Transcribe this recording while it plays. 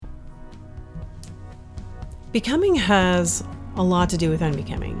Becoming has a lot to do with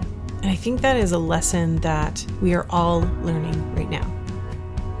unbecoming. And I think that is a lesson that we are all learning right now.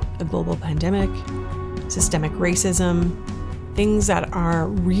 A global pandemic, systemic racism, things that are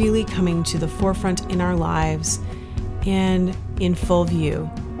really coming to the forefront in our lives and in full view.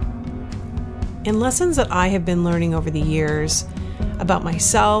 And lessons that I have been learning over the years about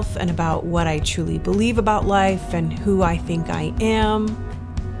myself and about what I truly believe about life and who I think I am,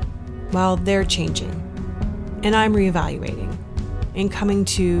 well, they're changing. And I'm reevaluating and coming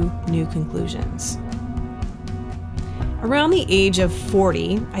to new conclusions. Around the age of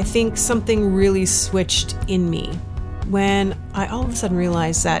 40, I think something really switched in me when I all of a sudden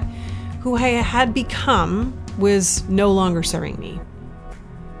realized that who I had become was no longer serving me,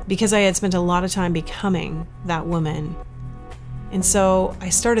 because I had spent a lot of time becoming that woman. And so I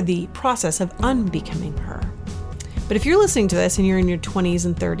started the process of unbecoming her. But if you're listening to this and you're in your 20s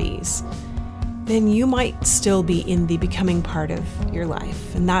and 30s, then you might still be in the becoming part of your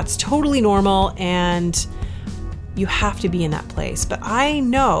life. And that's totally normal, and you have to be in that place. But I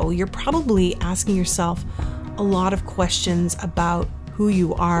know you're probably asking yourself a lot of questions about who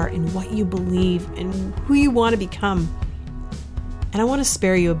you are and what you believe and who you want to become. And I want to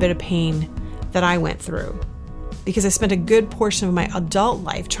spare you a bit of pain that I went through, because I spent a good portion of my adult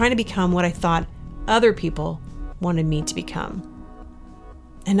life trying to become what I thought other people wanted me to become,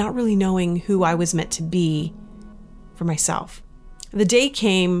 and not really knowing who I was meant to be for myself. The day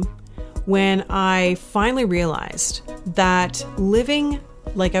came when I finally realized that living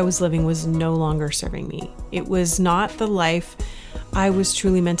like I was living was no longer serving me. It was not the life I was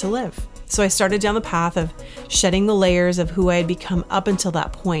truly meant to live. So I started down the path of shedding the layers of who I had become up until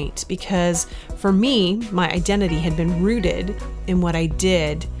that point, because for me, my identity had been rooted in what I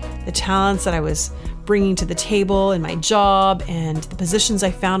did, the talents that I was bringing to the table in my job and the positions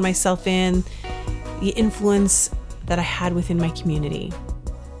I found myself in, the influence that I had within my community.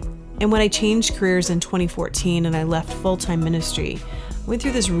 And when I changed careers in 2014 and I left full-time ministry, I went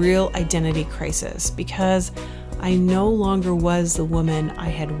through this real identity crisis, because I no longer was the woman I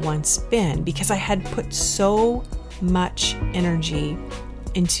had once been, because I had put so much energy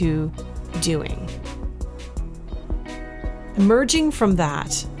into doing. Emerging from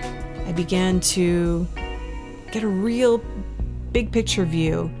that, I began to get a real big picture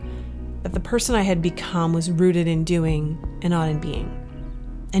view that the person I had become was rooted in doing and not in being.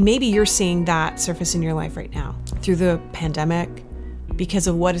 And maybe you're seeing that surface in your life right now through the pandemic, because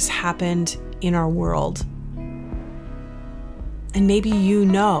of what has happened in our world. And maybe you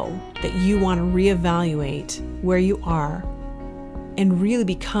know that you want to reevaluate where you are and really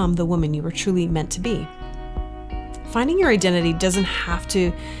become the woman you were truly meant to be. Finding your identity doesn't have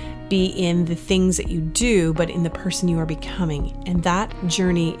to be in the things that you do, but in the person you are becoming. And that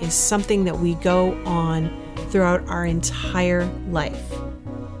journey is something that we go on throughout our entire life.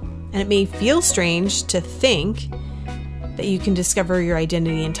 And it may feel strange to think that you can discover your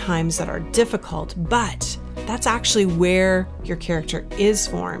identity in times that are difficult, but that's actually where your character is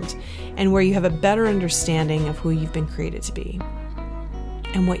formed and where you have a better understanding of who you've been created to be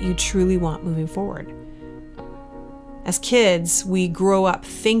and what you truly want moving forward. As kids, we grow up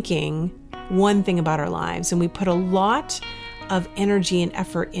thinking one thing about our lives, and we put a lot of energy and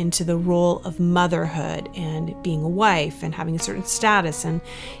effort into the role of motherhood and being a wife and having a certain status and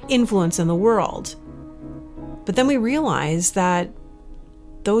influence in the world. But then we realize that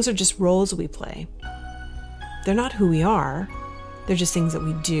those are just roles we play. They're not who we are. They're just things that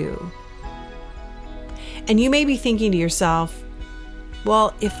we do. And you may be thinking to yourself,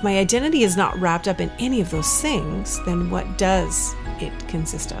 well, if my identity is not wrapped up in any of those things, then what does it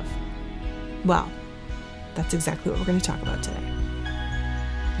consist of? Well, that's exactly what we're going to talk about today.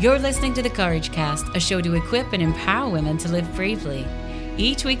 You're listening to The Courage Cast, a show to equip and empower women to live bravely.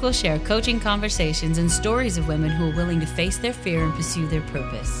 Each week we'll share coaching conversations and stories of women who are willing to face their fear and pursue their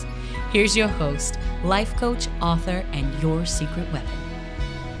purpose. Here's your host, life coach, author, and your secret weapon.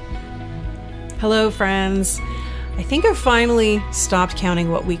 Hello, friends. I think I've finally stopped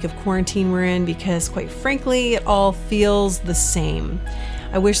counting what week of quarantine we're in, because quite frankly, it all feels the same.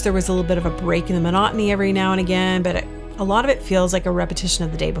 I wish there was a little bit of a break in the monotony every now and again, but a lot of it feels like a repetition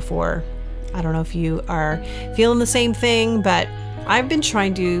of the day before. I don't know if you are feeling the same thing, but I've been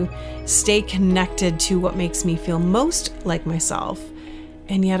trying to stay connected to what makes me feel most like myself,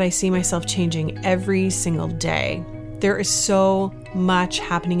 and yet I see myself changing every single day. There is so much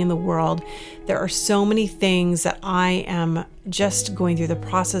happening in the world. There are so many things that I am just going through the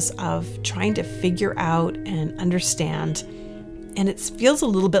process of trying to figure out and understand. And it feels a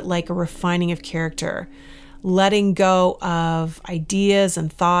little bit like a refining of character, letting go of ideas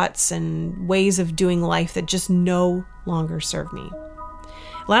and thoughts and ways of doing life that just no longer serve me.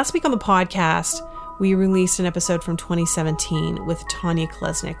 Last week on the podcast, we released an episode from 2017 with Tanya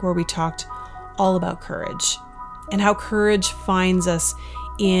Klesnik, where we talked all about courage and how courage finds us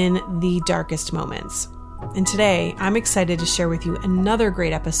in the darkest moments. And today, I'm excited to share with you another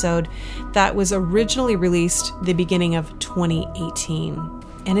great episode that was originally released the beginning of 2018.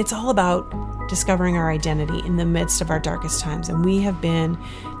 And it's all about discovering our identity in the midst of our darkest times. And we have been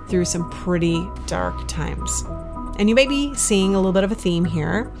through some pretty dark times. And you may be seeing a little bit of a theme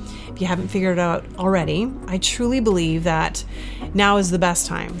here. If you haven't figured it out already, I truly believe that now is the best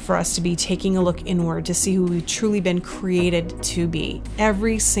time for us to be taking a look inward to see who we've truly been created to be.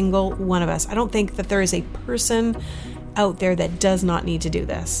 Every single one of us. I don't think that there is a person out there that does not need to do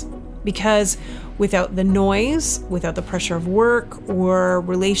this. Because without the noise, without the pressure of work or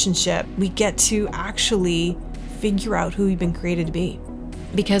relationship, we get to actually figure out who we've been created to be.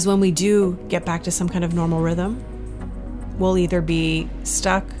 Because when we do get back to some kind of normal rhythm, we'll either be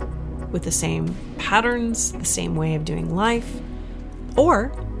stuck with the same patterns, the same way of doing life,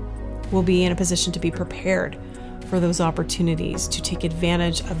 or we'll be in a position to be prepared for those opportunities to take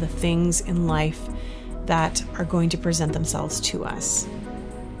advantage of the things in life that are going to present themselves to us.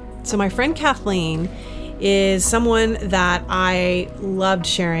 So my friend Kathleen is someone that I loved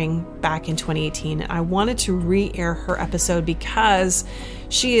sharing back in 2018. I wanted to re-air her episode because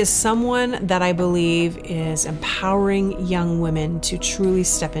she is someone that I believe is empowering young women to truly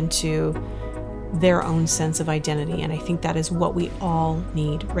step into their own sense of identity. And I think that is what we all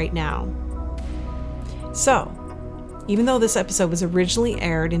need right now. So, even though this episode was originally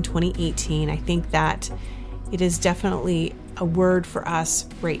aired in 2018, I think that it is definitely a word for us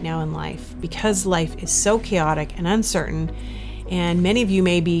right now in life, because life is so chaotic and uncertain, and many of you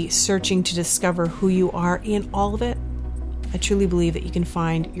may be searching to discover who you are in all of it. I truly believe that you can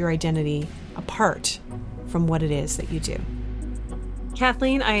find your identity apart from what it is that you do.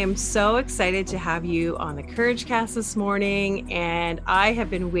 Kathleen, I am so excited to have you on the Courage Cast this morning, and I have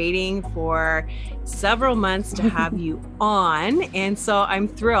been waiting for several months to have you on, and so I'm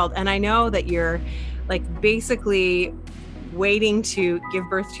thrilled. And I know that you're basically waiting to give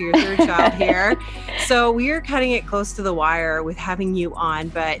birth to your third child here. So we are cutting it close to the wire with having you on,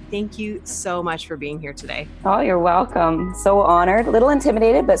 but thank you so much for being here today. Oh, you're welcome. So honored, a little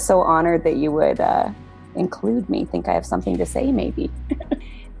intimidated, but so honored that you would include me. Think I have something to say maybe.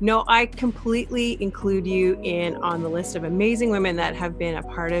 No, I completely include you in on the list of amazing women that have been a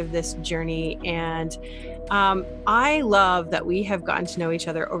part of this journey. And I love that we have gotten to know each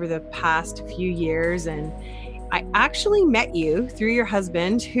other over the past few years. And I actually met you through your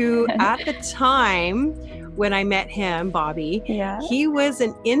husband, who at the time when I met him, Bobby, he was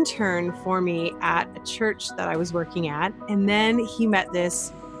an intern for me at a church that I was working at. And then he met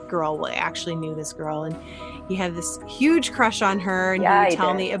this girl. Well, I actually knew this girl, and he had this huge crush on her, and he would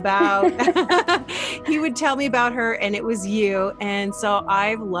tell me about her, and it was you. And so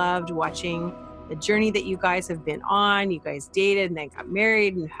I've loved watching the journey that you guys have been on. You guys dated and then got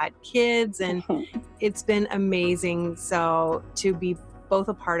married and had kids, and it's been amazing. So to be both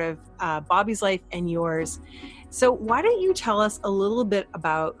a part of Bobby's life and yours. So why don't you tell us a little bit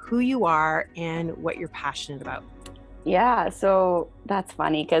about who you are and what you're passionate about? Yeah, so that's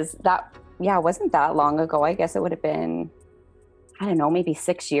funny because that wasn't that long ago. I guess it would have been, I don't know, maybe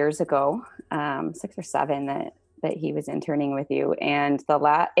 6 years ago, 6 or 7 that he was interning with you. And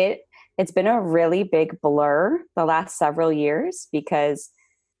it's been a really big blur the last several years because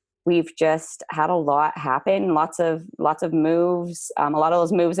we've just had a lot happen, lots of moves. A lot of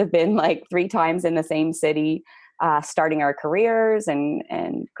those moves have been 3 times in the same city, starting our careers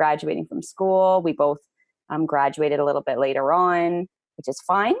and graduating from school. We both graduated a little bit later on, which is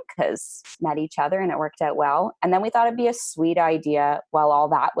fine because met each other and it worked out well. And then we thought it'd be a sweet idea while all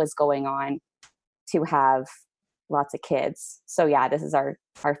that was going on to have lots of kids. So yeah, this is our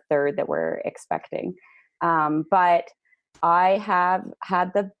third that we're expecting. But I have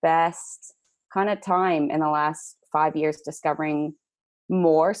had the best kind of time in the last 5 years discovering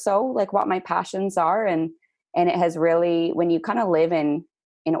more so what my passions are. And it has really, when you kind of live in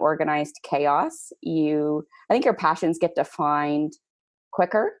organized chaos, I think your passions get defined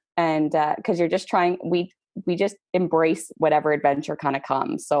quicker. And because you're just trying, we just embrace whatever adventure kind of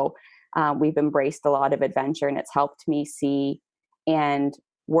comes. So we've embraced a lot of adventure, and it's helped me see and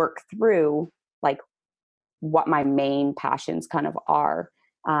work through what my main passions kind of are,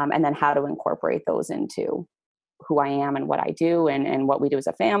 and then how to incorporate those into who I am and what I do and what we do as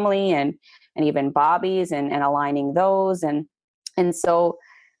a family and even Bobby's and aligning those. And so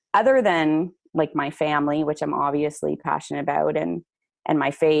other than like my family, which I'm obviously passionate about, and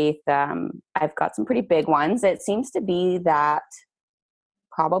my faith. I've got some pretty big ones. It seems to be that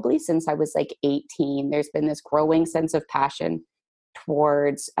probably since I was like 18, there's been this growing sense of passion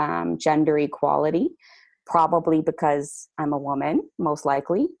towards gender equality, probably because I'm a woman, most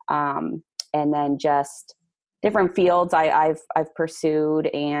likely. And then just different fields I've pursued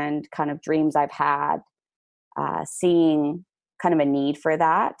and kind of dreams I've had, seeing kind of a need for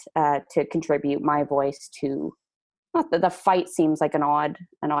that, to contribute my voice to, not that the fight seems like an odd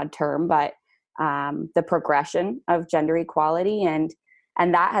term, but the progression of gender equality. And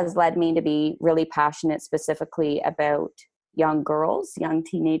that has led me to be really passionate specifically about young girls, young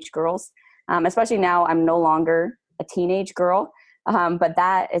teenage girls, especially now I'm no longer a teenage girl. But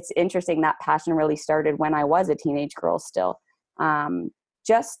that, it's interesting, that passion really started when I was a teenage girl still,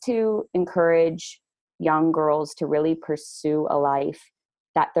 just to encourage young girls to really pursue a life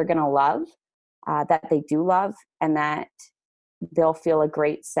that they're going to love, that they do love, and that they'll feel a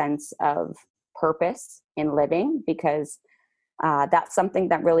great sense of purpose in living, because that's something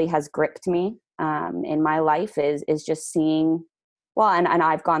that really has gripped me in my life, is just seeing, well, and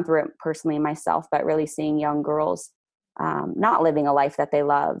I've gone through it personally myself, but really seeing young girls not living a life that they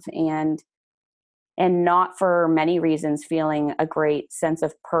love, and not for many reasons feeling a great sense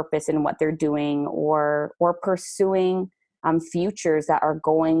of purpose in what they're doing, or pursuing futures that are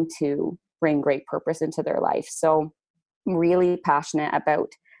going to bring great purpose into their life. So I'm really passionate about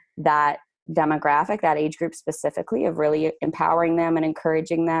that demographic, that age group specifically, of really empowering them and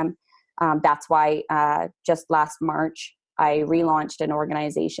encouraging them. That's why just last March, I relaunched an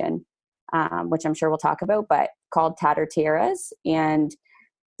organization, which I'm sure we'll talk about, but called Tattered Tiaras. And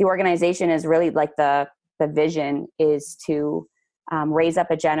the organization is really like the vision is to raise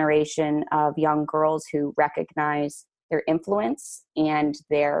up a generation of young girls who recognize their influence and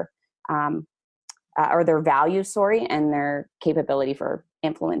their or their value, and their capability for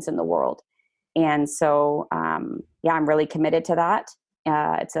influence in the world. And so, I'm really committed to that.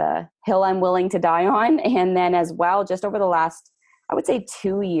 It's a hill I'm willing to die on. And then as well, just over the last, I would say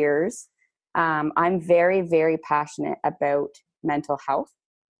 2 years, I'm very, very passionate about mental health,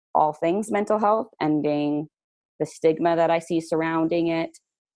 all things mental health, ending the stigma that I see surrounding it,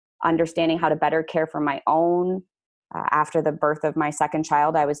 understanding how to better care for my own. After the birth of my second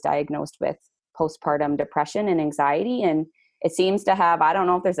child, I was diagnosed with postpartum depression and anxiety. And it seems to have, I don't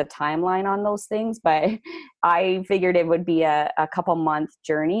know if there's a timeline on those things, but I figured it would be a couple month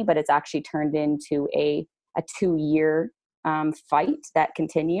journey, but it's actually turned into a 2-year fight that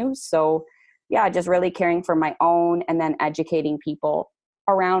continues. So just really caring for my own, and then educating people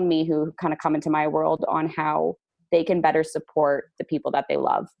around me who kind of come into my world on how they can better support the people that they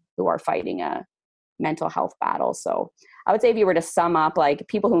love who are fighting a mental health battle. So I would say if you were to sum up, like,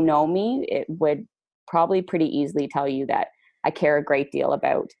 people who know me, it would probably pretty easily tell you that I care a great deal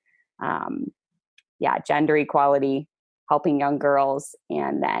about, gender equality, helping young girls,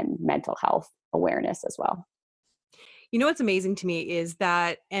 and then mental health awareness as well. You know what's amazing to me is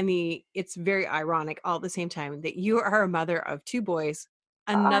that, it's very ironic all at the same time, that you are a mother of 2 boys,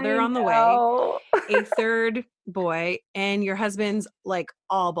 another on the way, a third boy, and your husband's like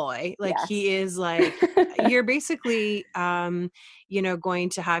all boy. Like, Yes. he is like, you're basically, going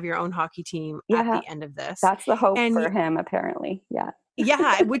to have your own hockey team at the end of this. That's the hope And for him, apparently. Yeah.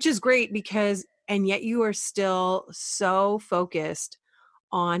 yeah, which is great, because, and yet you are still so focused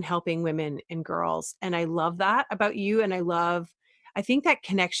on helping women and girls. And I love that about you. And I think that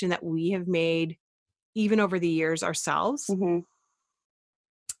connection that we have made even over the years ourselves, Mm-hmm.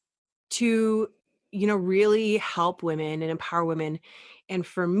 to, really help women and empower women. And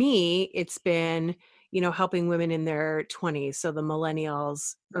for me, it's been, helping women in their 20s. So the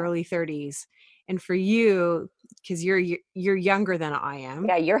millennials, early 30s. And for you, because you're younger than I am.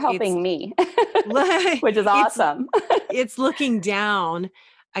 Yeah, you're helping me, which is awesome. It's looking down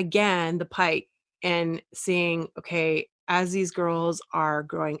again the pike and seeing, okay, as these girls are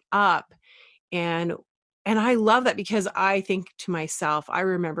growing up, and I love that, because I think to myself, I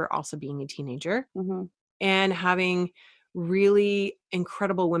remember also being a teenager, Mm-hmm. and having really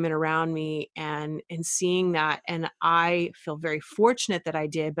incredible women around me, and seeing that. And I feel very fortunate that I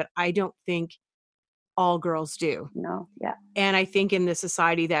did, but I don't think all girls do. No. Yeah. And I think in the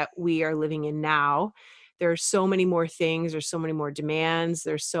society that we are living in now, there are so many more things, there's so many more demands,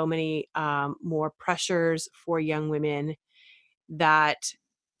 there's so many more pressures for young women, that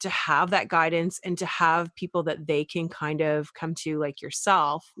to have that guidance and to have people that they can kind of come to, like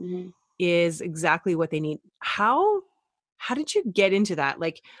yourself, Mm-hmm. is exactly what they need. How did you get into that?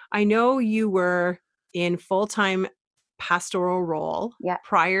 Like, I know you were in full-time pastoral role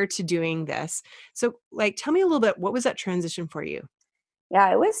prior to doing this. So like, tell me a little bit, what was that transition for you?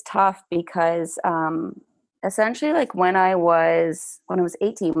 Yeah, it was tough because essentially like when I was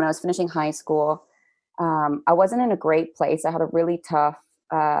 18, when I was finishing high school, I wasn't in a great place. I had a really tough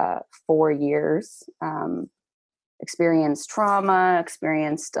 4 years, experienced trauma,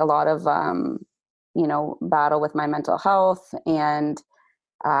 experienced a lot of, battle with my mental health and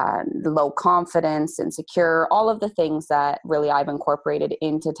low confidence, insecure, all of the things that really I've incorporated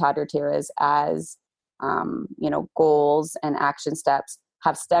into Tattered Tiaras as, goals and action steps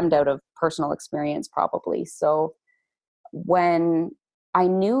have stemmed out of personal experience probably. So when I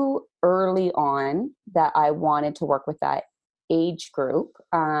knew early on that I wanted to work with that age group,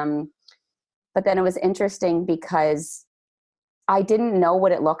 but then it was interesting because I didn't know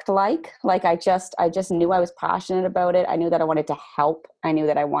what it looked like. Like I just knew I was passionate about it. I knew that I wanted to help. I knew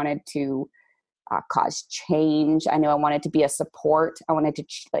that I wanted to cause change. I knew I wanted to be a support. I wanted to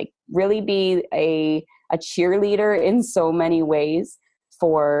really be a cheerleader in so many ways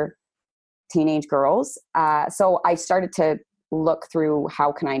for teenage girls. So I started to look through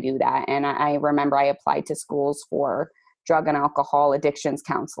how can I do that. And I remember I applied to schools for drug and alcohol addictions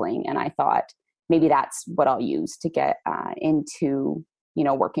counseling. And I thought, maybe that's what I'll use to get into,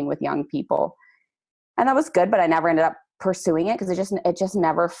 working with young people. And that was good, but I never ended up pursuing it because it just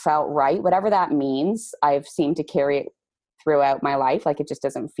never felt right. Whatever that means, I've seemed to carry it throughout my life. Like it just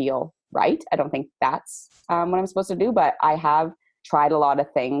doesn't feel right. I don't think that's what I'm supposed to do, but I have tried a lot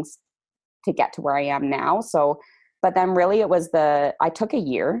of things to get to where I am now. So, but then really it was I took a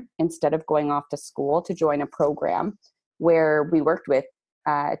year instead of going off to school to join a program where we worked with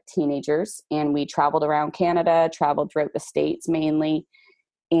teenagers, and we traveled around Canada, traveled throughout the States mainly.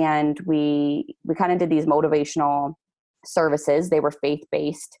 And we kind of did these motivational services. They were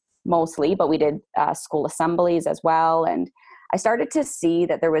faith-based mostly, but we did school assemblies as well. And I started to see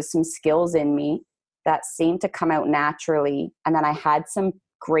that there was some skills in me that seemed to come out naturally. And then I had some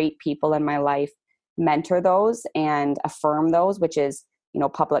great people in my life mentor those and affirm those, which is,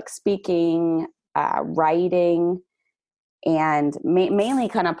 public speaking, writing, and mainly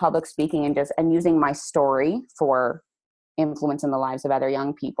kind of public speaking and using my story for influence in the lives of other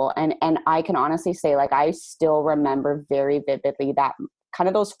young people. And I can honestly say, like, I still remember very vividly that kind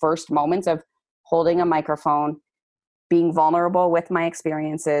of those first moments of holding a microphone, being vulnerable with my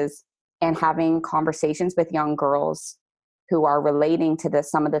experiences, and having conversations with young girls who are relating to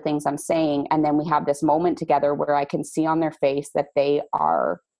some of the things I'm saying. And then we have this moment together where I can see on their face that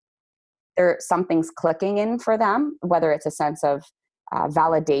something's clicking in for them, whether it's a sense of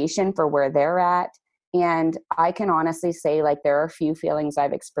validation for where they're at. And I can honestly say, like, there are a few feelings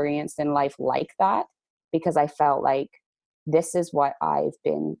I've experienced in life like that, because I felt like this is what I've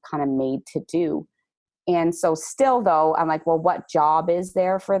been kind of made to do. And so still though, I'm like, well, what job is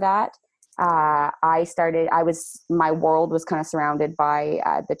there for that? My world was kind of surrounded by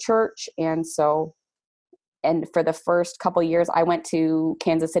the church. And for the first couple of years, I went to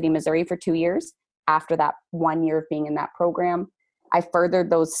Kansas City, Missouri for 2 years. After that 1 year of being in that program, I furthered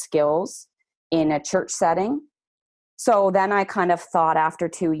those skills in a church setting. So then I kind of thought after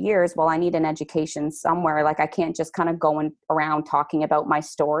 2 years, well, I need an education somewhere. Like I can't just kind of go around talking about my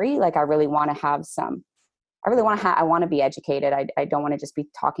story. Like I really want to be educated. I don't want to just be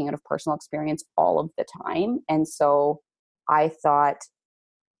talking out of personal experience all of the time. And so I thought,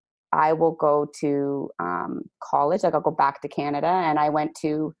 I will go to college. Like I'll go back to Canada. And I went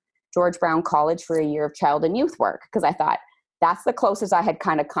to George Brown College for a year of child and youth work, because I thought that's the closest I had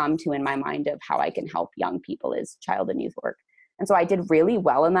kind of come to in my mind of how I can help young people is child and youth work. And so I did really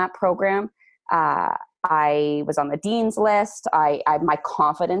well in that program. I was on the dean's list. My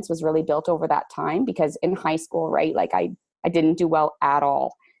confidence was really built over that time, because in high school, right, like I didn't do well at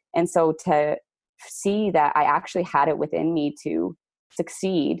all. And so to see that I actually had it within me to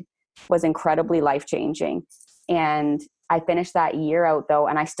succeed was incredibly life-changing. And I finished that year out though,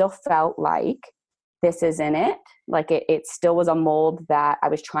 and I still felt like this isn't it. Like it still was a mold that I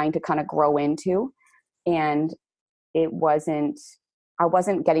was trying to kind of grow into. And I wasn't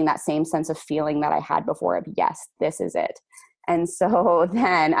getting that same sense of feeling that I had before of, yes, this is it. And so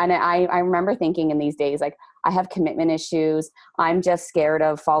then, and I remember thinking in these days, like, I have commitment issues. I'm just scared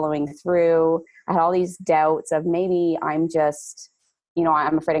of following through. I had all these doubts of maybe I'm just,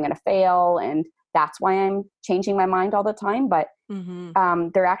 I'm afraid I'm going to fail. And that's why I'm changing my mind all the time. But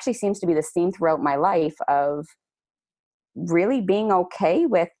there actually seems to be this theme throughout my life of really being okay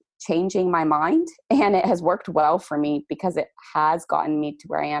with changing my mind. And it has worked well for me, because it has gotten me to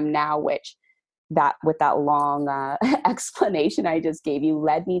where I am now, which with that long explanation I just gave you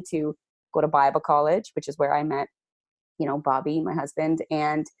led me to go to Bible college, which is where I met, Bobby, my husband,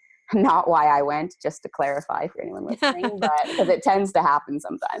 and not why I went, just to clarify for anyone listening, but because it tends to happen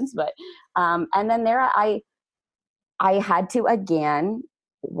sometimes. But and then there I had to again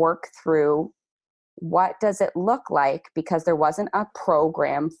work through, what does it look like, because there wasn't a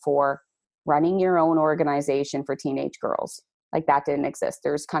program for running your own organization for teenage girls. Like, that didn't exist.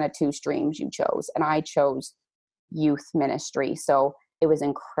 There's kind of two streams you chose, and I chose youth ministry. So it was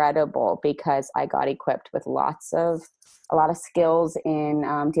incredible because I got equipped with a lot of skills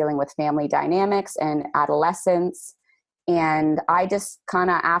in dealing with family dynamics and adolescence. And I just kind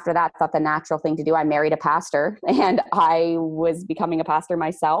of, after that, thought the natural thing to do, I married a pastor, and I was becoming a pastor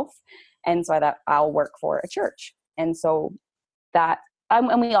myself. And so I thought, I'll work for a church. And so that,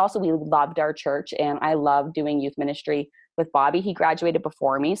 and we loved our church, and I loved doing youth ministry with Bobby. He graduated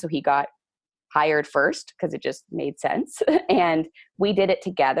before me, so he got hired first because it just made sense. And we did it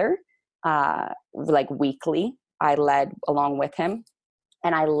together, like weekly. I led along with him,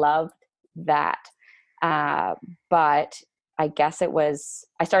 and I loved that. But I guess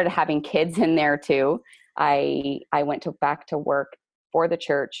I started having kids in there too. I went back to work for the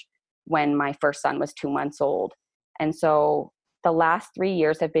church when my first son was 2 months old. And so the last 3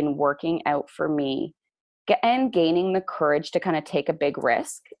 years have been working out for me and gaining the courage to kind of take a big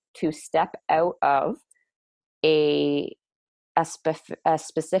risk, to step out of a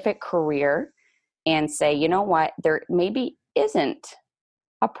specific career and say, you know what, there maybe isn't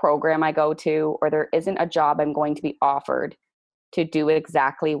a program I go to, or there isn't a job I'm going to be offered to do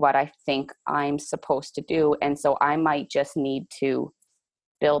exactly what I think I'm supposed to do. And so I might just need to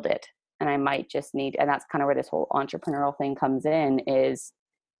build it. And and that's kind of where this whole entrepreneurial thing comes in, is,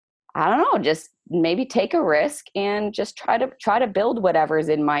 I don't know, just maybe take a risk and just try to build whatever's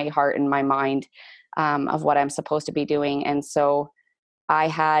in my heart and my mind, of what I'm supposed to be doing. And so I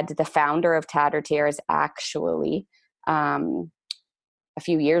had the founder of Tattered Tears actually, a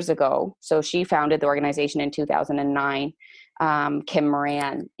few years ago. So she founded the organization in 2009, Kim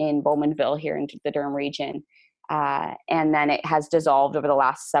Moran in Bowmanville here in the Durham region. And then it has dissolved over the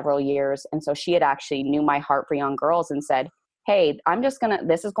last several years. And so she had actually knew my heart for young girls and said, hey,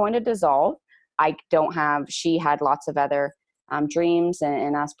 this is going to dissolve. She had lots of other dreams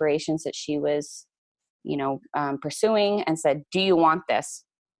and aspirations that she was, pursuing, and said, do you want this?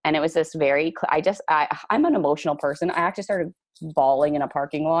 And it was this I'm an emotional person. I actually started bawling in a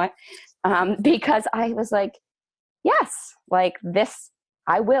parking lot, because I was like, yes, like this,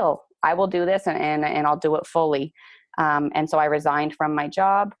 I will do this, and I'll do it fully. And so I resigned from my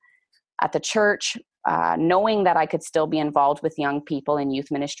job at the church, knowing that I could still be involved with young people in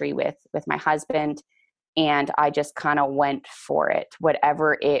youth ministry with my husband. And I just kind of went for it.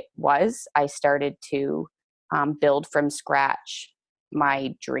 Whatever it was, I started to build from scratch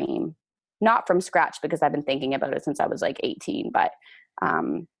my dream. Not from scratch because I've been thinking about it since I was like 18, but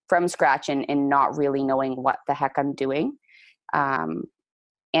from scratch and not really knowing what the heck I'm doing. And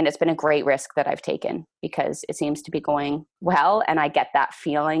it's been a great risk that I've taken because it seems to be going well. And I get that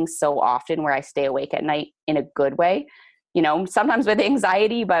feeling so often where I stay awake at night in a good way, sometimes with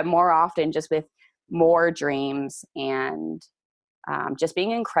anxiety, but more often just with more dreams, and just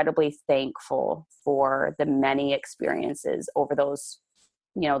being incredibly thankful for the many experiences over those,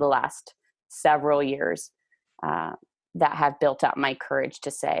 the last several years, that have built up my courage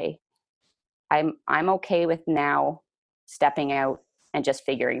to say, I'm okay with now stepping out and just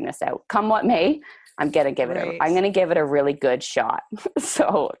figuring this out. Come what may, I'm going to give it a really good shot.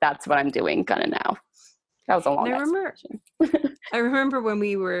 So that's what I'm doing kind of now. That was a long explanation. I remember when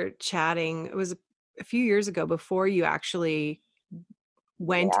we were chatting, it was a few years ago before you actually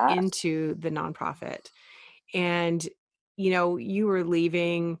went into the nonprofit, and, you were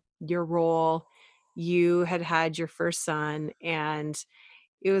leaving your role, you had your first son, and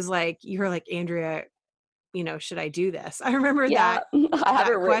it was like, you were like, Andrea, should I do this? I remember that. I have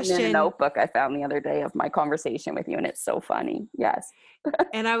it written in a notebook I found the other day of my conversation with you, and it's so funny. Yes.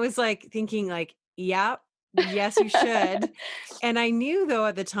 And I was like thinking like, yeah, yes, you should. And I knew though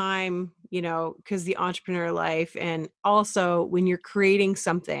at the time, because the entrepreneur life, and also when you're creating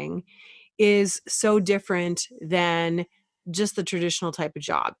something, is so different than just the traditional type of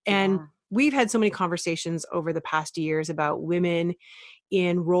job. And we've had so many conversations over the past years about women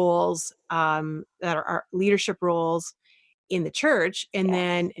in roles that are leadership roles in the church. And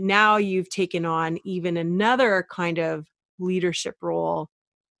then now you've taken on even another kind of leadership role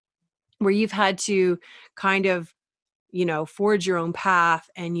where you've had to kind of, forge your own path,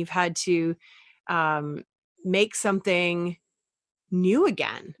 and you've had to make something new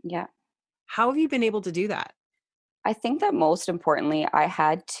again. Yeah. How have you been able to do that? I think that most importantly, I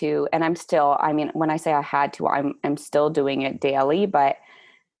had to, and I'm still, I mean, when I say I had to, I'm still doing it daily, but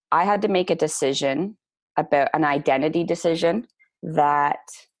I had to make a decision about an identity decision that,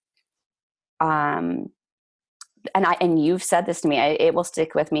 um, and you've said this to me, it will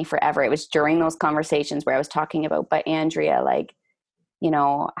stick with me forever. It was during those conversations where I was talking about, but Andrea, like,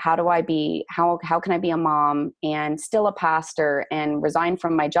 how can I be a mom and still a pastor and resign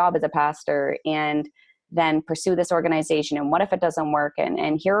from my job as a pastor and then pursue this organization? And what if it doesn't work?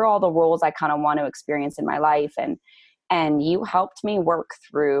 And here are all the roles I kind of want to experience in my life. And you helped me work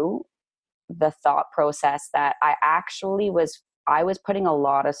through the thought process that I was putting a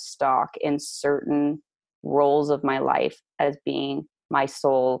lot of stock in certain roles of my life as being my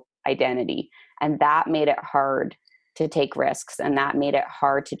sole identity. And that made it hard to take risks, and that made it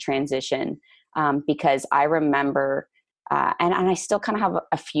hard to transition, because I remember, and I still kind of have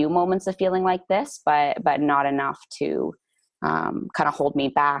a few moments of feeling like this, but not enough to kind of hold me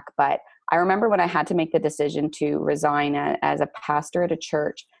back. But I remember when I had to make the decision to resign as a pastor at a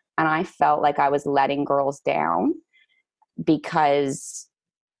church, and I felt like I was letting girls down because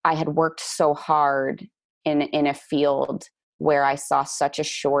I had worked so hard in a field where I saw such a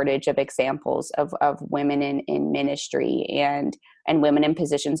shortage of examples of women in ministry and women in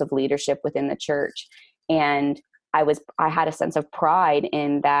positions of leadership within the church. And I had a sense of pride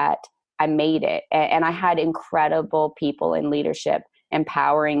in that I made it. And I had incredible people in leadership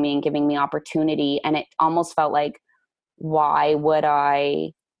empowering me and giving me opportunity. And it almost felt like, why would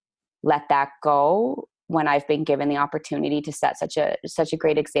I let that go when I've been given the opportunity to set such a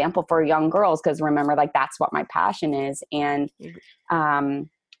great example for young girls? Because remember, like, that's what my passion is. And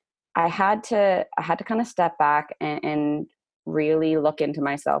I had to kind of step back and really look into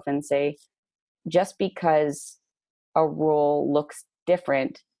myself and say, just because a role looks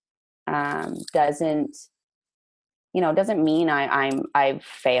different doesn't mean I've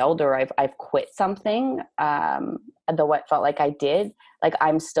failed or I've quit something. Though it felt like I did, like,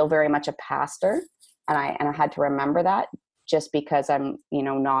 I'm still very much a pastor. And I had to remember that just because I'm,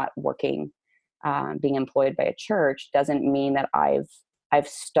 not working, being employed by a church doesn't mean that I've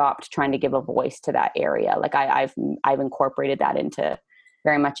stopped trying to give a voice to that area. Like I've incorporated that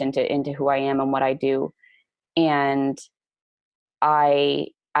very much into who I am and what I do. And I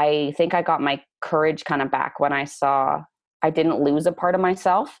think I got my courage kind of back when I saw I didn't lose a part of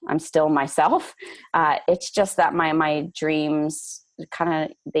myself. I'm still myself. It's just that my dreams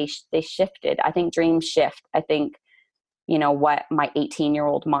kind of, they shifted. I think dreams shift. I think, what my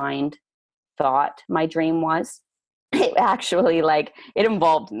 18-year-old mind thought my dream was, it actually, it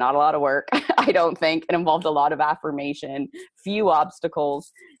involved not a lot of work. I don't think it involved a lot of affirmation, few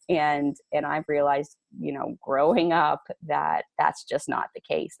obstacles. And I've realized, growing up, that that's just not the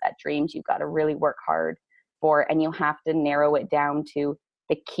case. That dreams you've got to really work hard for, and you have to narrow it down to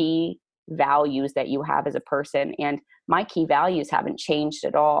the key values that you have as a person. And my key values haven't changed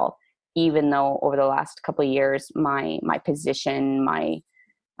at all, even though over the last couple of years, my position, my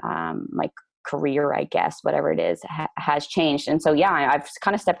career, I guess, whatever it is, has changed. And so, yeah, I've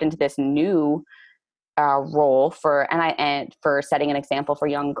kind of stepped into this new role for setting an example for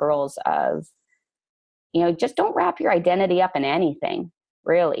young girls of, just don't wrap your identity up in anything,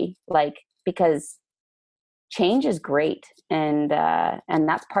 really, because change is great. And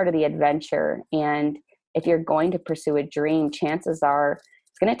that's part of the adventure. And if you're going to pursue a dream, chances are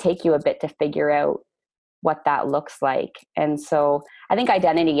it's going to take you a bit to figure out what that looks like. And so I think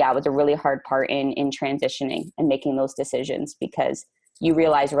identity, was a really hard part in transitioning and making those decisions, because you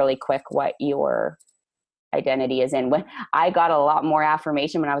realize really quick what your identity is in. When I got a lot more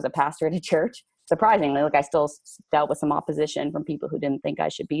affirmation when I was a pastor at a church, surprisingly, I still dealt with some opposition from people who didn't think I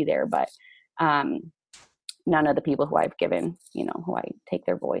should be there, but none of the people who I've given, who I take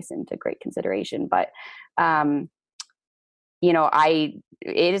their voice into great consideration. But,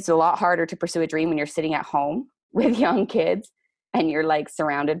 it is a lot harder to pursue a dream when you're sitting at home with young kids and you're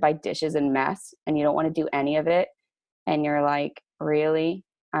surrounded by dishes and mess and you don't want to do any of it. And you're like, really?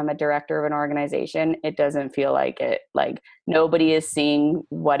 I'm a director of an organization. It doesn't feel like it. Nobody is seeing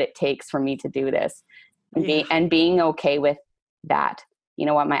what it takes for me to do this. And being okay with that. You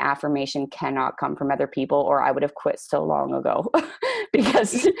know what? My affirmation cannot come from other people, or I would have quit so long ago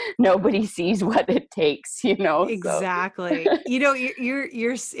because nobody sees what it takes, Exactly. So.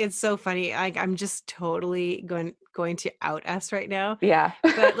 You're it's so funny. I'm just totally going to out us right now. Yeah.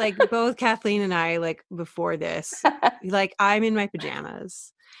 But both Kathleen and I, before this, I'm in my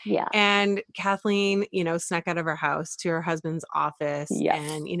pajamas. Yeah. And Kathleen, snuck out of her house to her husband's office. Yes.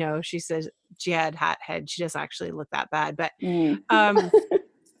 And, she says she had hat head. She doesn't actually look that bad. But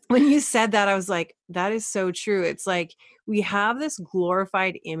when you said that, I was like, that is so true. It's like we have this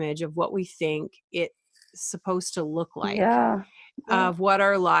glorified image of what we think it's supposed to look like, Yeah. of what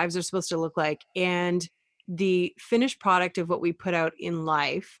our lives are supposed to look like. And the finished product of what we put out in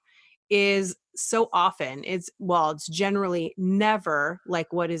life is so often, it's generally never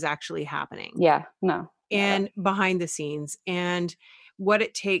like what is actually happening. Yeah. No. And behind the scenes, and what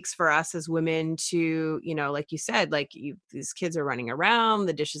it takes for us as women to, like you said, like these kids are running around,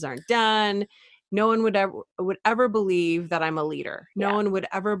 the dishes aren't done. No one would ever believe that I'm a leader. No one would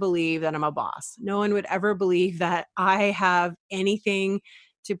ever believe that I'm a boss. No one would ever believe that I have anything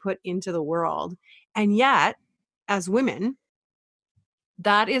to put into the world. And yet, as women,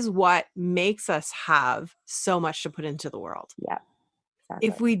 that is what makes us have so much to put into the world. Yeah. Exactly.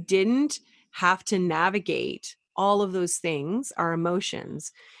 If we didn't have to navigate all of those things, our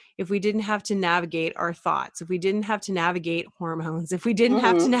emotions, if we didn't have to navigate our thoughts, if we didn't have to navigate hormones, if we didn't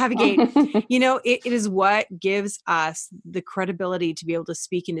have to navigate, it is what gives us the credibility to be able to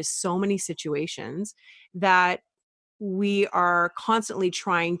speak into so many situations that we are constantly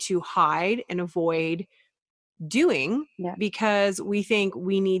trying to hide and avoid doing, because we think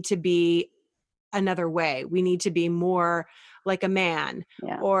we need to be another way. We need to be more like a man,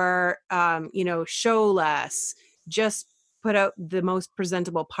 or, show less, just put out the most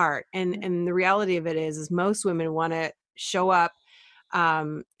presentable part. And the reality of it is most women want to show up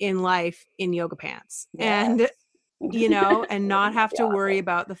in life in yoga pants, and, and not have to worry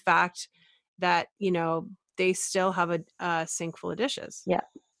about the fact that, they still have a sink full of dishes. Yeah.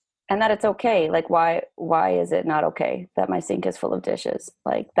 And that it's okay. Like, why is it not okay that my sink is full of dishes?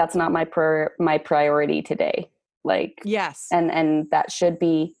 Like, that's not my priority today. Like, yes. And that should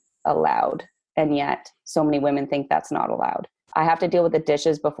be allowed. And yet so many women think that's not allowed. I have to deal with the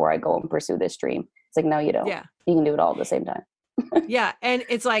dishes before I go and pursue this dream. It's like, no, you don't. Yeah. You can do it all at the same time. Yeah. And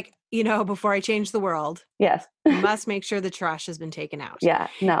it's like, before I change the world, yes, must make sure the trash has been taken out. Yeah.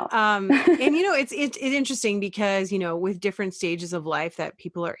 No. And it's interesting because, with different stages of life that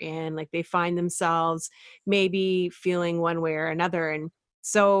people are in, like they find themselves maybe feeling one way or another. And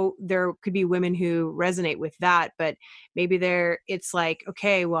so there could be women who resonate with that, but maybe it's like,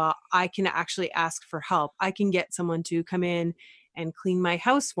 okay, well, I can actually ask for help. I can get someone to come in and clean my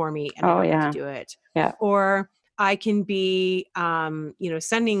house for me, and I don't have to do it. Yeah. Or I can be,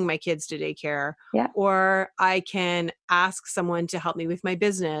 sending my kids to daycare, or I can ask someone to help me with my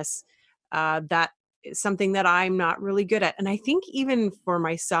business. That is something that I'm not really good at. And I think even for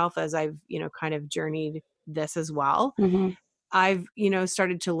myself, as I've, kind of journeyed this as well, I've,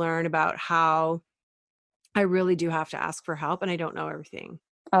 started to learn about how I really do have to ask for help, and I don't know everything.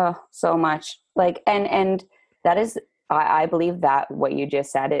 Oh, so much. Like, and that is, I believe that what you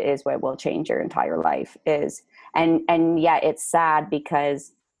just said is what will change your entire life is. And yeah, it's sad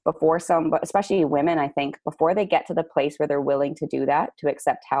because before especially women, I think before they get to the place where they're willing to do that, to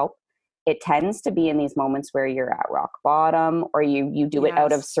accept help, it tends to be in these moments where you're at rock bottom, or you do it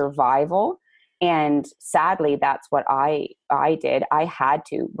out of survival. And sadly, that's what I did. I had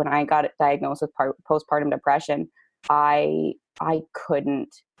to, when I got diagnosed with postpartum depression, I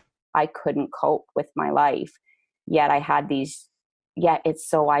couldn't cope with my life. Yet I had it's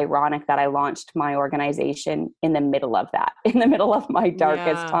so ironic that I launched my organization in the middle of that, in the middle of my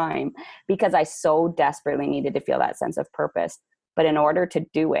darkest time, because I so desperately needed to feel that sense of purpose. But in order to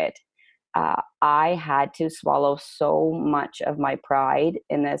do it, I had to swallow so much of my pride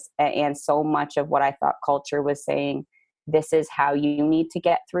in this, and so much of what I thought culture was saying, this is how you need to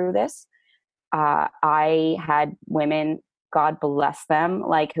get through this. I had women, God bless them,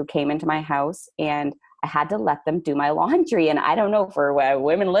 like, who came into my house, and I had to let them do my laundry. And I don't know, for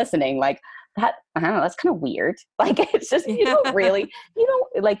women listening, like that, I don't know, that's kind of weird. Like, it's just, you don't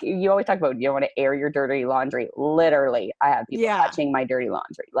like, you always talk about, you don't want to air your dirty laundry. Literally, I have people touching my dirty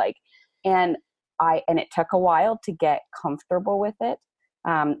laundry. Like, and it took a while to get comfortable with it.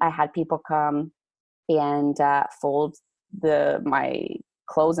 I had people come and fold my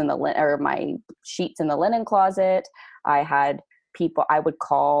clothes in the linen, or my sheets in the linen closet. I had people, I would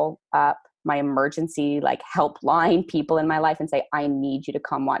call up my emergency helpline people in my life and say, I need you to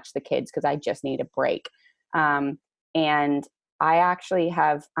come watch the kids because I just need a break. And I actually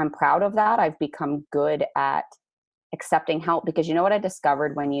I'm proud of that. I've become good at accepting help, because you know what I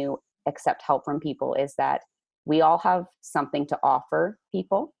discovered when you accept help from people is that we all have something to offer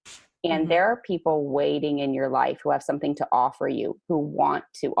people. And there are people waiting in your life who have something to offer you, who want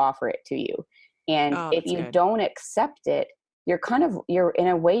to offer it to you. And if you don't accept it, you're in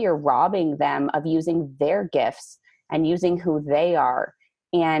a way, you're robbing them of using their gifts and using who they are.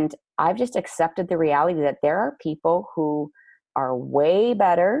 And I've just accepted the reality that there are people who are way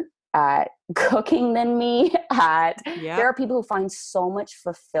better at cooking than me. There are people who find so much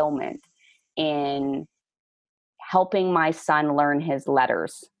fulfillment in helping my son learn his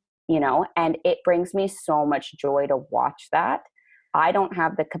letters, and it brings me so much joy to watch that. I don't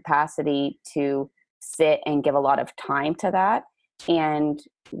have the capacity to sit and give a lot of time to that. And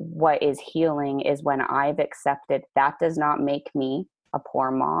what is healing is when I've accepted that does not make me a poor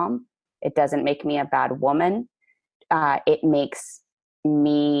mom. It doesn't make me a bad woman. It makes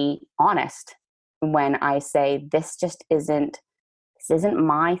me honest when I say, this isn't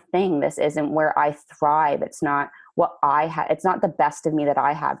my thing. This isn't where I thrive. It's not what it's not the best of me that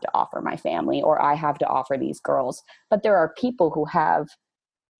I have to offer my family or I have to offer these girls, but there are people who have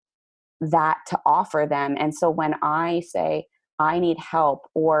that to offer them. And so when I say I need help,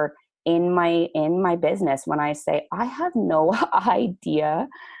 or in my business, when I say I have no idea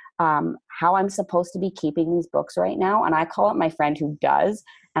how I'm supposed to be keeping these books right now, and I call up my friend who does,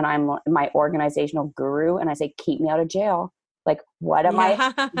 and I'm my organizational guru, and I say, keep me out of jail. Like, what am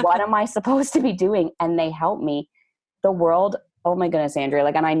I supposed to be doing? And they help me. The world, oh my goodness, Andrea,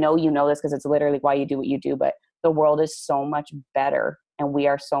 and I know you know this because it's literally why you do what you do, but the world is so much better, and we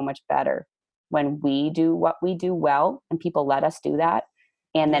are so much better when we do what we do well, and people let us do that.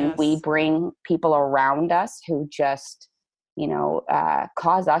 And then we bring people around us who just,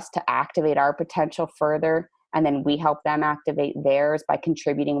 cause us to activate our potential further. And then we help them activate theirs by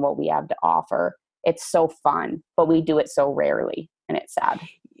contributing what we have to offer. It's so fun, but we do it so rarely, and it's sad.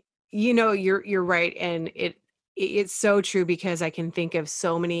 You're right. And it's so true, because I can think of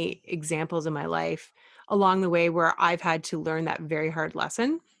so many examples in my life along the way where I've had to learn that very hard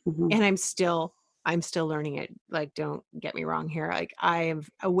lesson. Mm-hmm. And I'm still learning it. Like, don't get me wrong here. Like, I have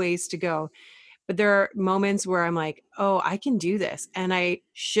a ways to go, but there are moments where I'm like, oh, I can do this, and I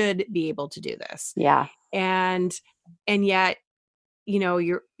should be able to do this. Yeah. And yet,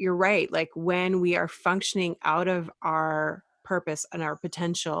 you're right. Like, when we are functioning out of our purpose and our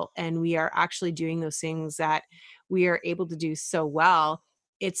potential, and we are actually doing those things that we are able to do so well,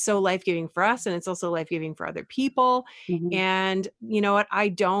 it's so life-giving for us, and it's also life-giving for other people. Mm-hmm. And you know what? I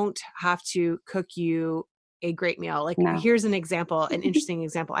don't have to cook you a great meal. Like, here's an example, an interesting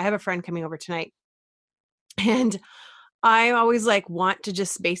example. I have a friend coming over tonight, and I always want to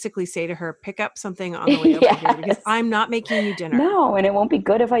just basically say to her, pick up something on the way over here, because I'm not making you dinner. No, and it won't be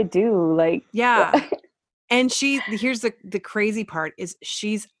good if I do. Yeah. And here's the crazy part is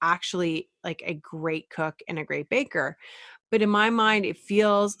she's actually a great cook and a great baker. But in my mind, it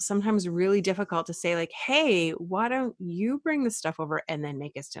feels sometimes really difficult to say hey, why don't you bring the stuff over and then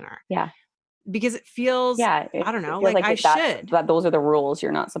make us dinner? Yeah. Because it feels, I don't know, I should. But those are the rules.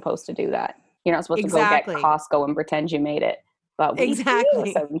 You're not supposed to do that. You're not supposed to go get Costco and pretend you made it. But we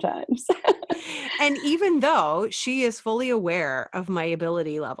do sometimes. And even though she is fully aware of my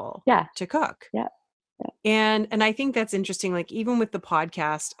ability level to cook. Yeah. And I think that's interesting. Even with the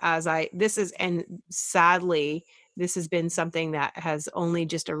podcast, and sadly, this has been something that has only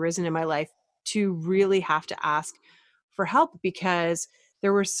just arisen in my life, to really have to ask for help, because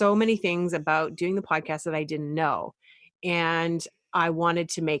there were so many things about doing the podcast that I didn't know. And I wanted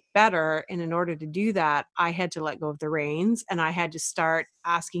to make better. And in order to do that, I had to let go of the reins, and I had to start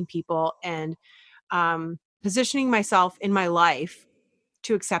asking people and positioning myself in my life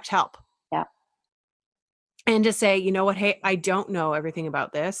to accept help. Yeah. And to say, you know what, hey, I don't know everything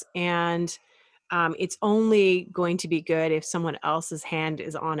about this. And it's only going to be good if someone else's hand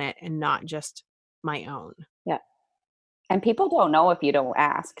is on it and not just my own. Yeah. And people don't know if you don't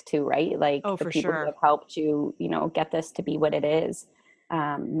ask too, right? The people who have helped you, get this to be what it is,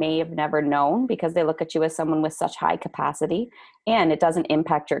 may have never known, because they look at you as someone with such high capacity. And it doesn't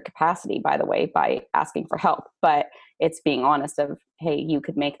impact your capacity, by the way, by asking for help. But it's being honest of, hey, you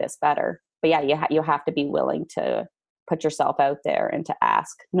could make this better. But yeah, you have to be willing to put yourself out there and to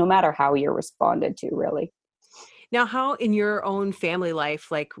ask, no matter how you're responded to, really. Now, how in your own family life,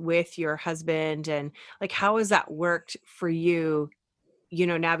 with your husband, and how has that worked for you,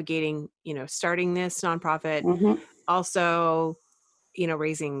 navigating, starting this nonprofit, mm-hmm. also,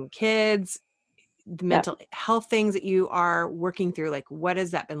 raising kids, the mental health things that you are working through? What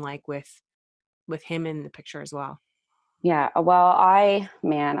has that been like with him in the picture as well? Yeah, well,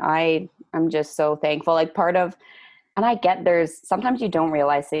 I'm just so thankful. And I get sometimes you don't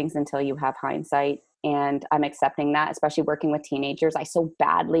realize things until you have hindsight. And I'm accepting that, especially working with teenagers. I so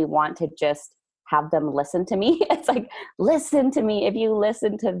badly want to just have them listen to me. It's listen to me. If you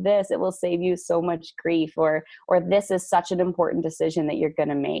listen to this, it will save you so much grief, or this is such an important decision that you're going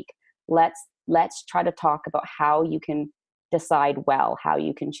to make. Let's try to talk about how you can decide well, how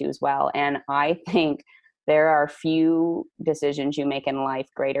you can choose well. And I think there are few decisions you make in life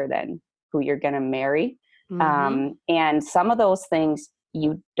greater than who you're going to marry. And some of those things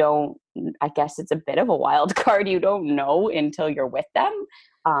you don't, I guess it's a bit of a wild card. You don't know until you're with them,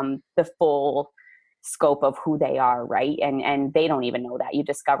 the full scope of who they are. Right. And they don't even know that. You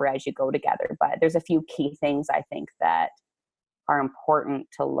discover as you go together, but there's a few key things I think that are important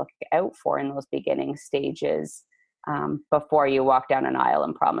to look out for in those beginning stages, before you walk down an aisle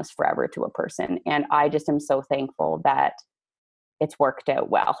and promise forever to a person. And I just am so thankful that it's worked out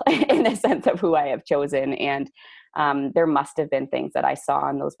well in the sense of who I have chosen. And there must have been things that I saw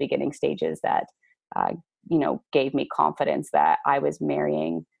in those beginning stages that, gave me confidence that I was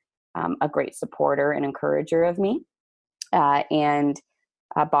marrying a great supporter and encourager of me. And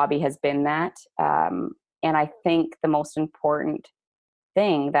Bobby has been that. And I think the most important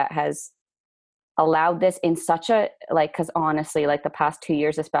thing that has allowed this in such a, because honestly, the past 2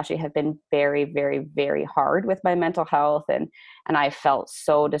 years especially have been very, very, very hard with my mental health. And I felt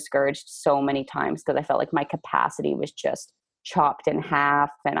so discouraged so many times because I felt like my capacity was just chopped in half.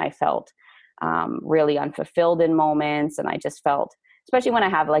 And I felt really unfulfilled in moments. And I just felt, especially when I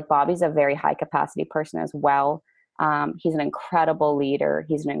have, Bobby's a very high capacity person as well. He's an incredible leader.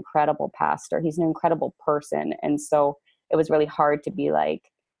 He's an incredible pastor. He's an incredible person. And so it was really hard to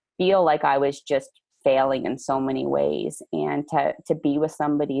feel like I was just failing in so many ways, and to be with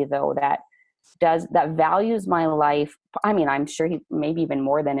somebody though that values my life. I mean, I'm sure he maybe even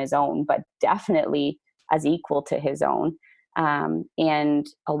more than his own, but definitely as equal to his own. And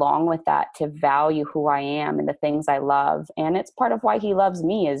along with that, to value who I am and the things I love. And it's part of why he loves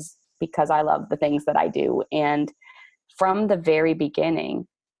me, is because I love the things that I do. And from the very beginning,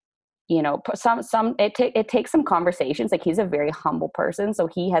 it takes some conversations. He's a very humble person. So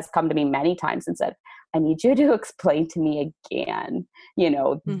he has come to me many times and said, I need you to explain to me again,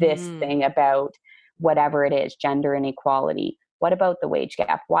 this thing about whatever it is, gender inequality. What about the wage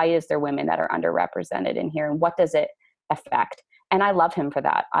gap? Why is there women that are underrepresented in here? And what does it affect? And I love him for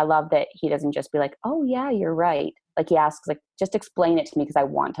that. I love that he doesn't just be like, oh yeah, you're right. He asks, just explain it to me because I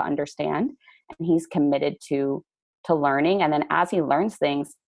want to understand. And he's committed to learning. And then as he learns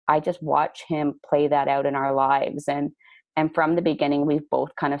things, I just watch him play that out in our lives. And from the beginning, we've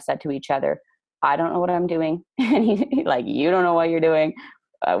both kind of said to each other, I don't know what I'm doing. And he you don't know what you're doing.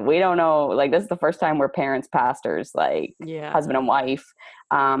 We don't know. This is the first time we're parents, pastors, husband and wife.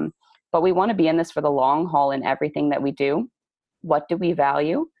 But we want to be in this for the long haul in everything that we do. What do we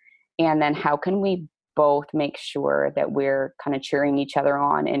value? And then how can we both make sure that we're kind of cheering each other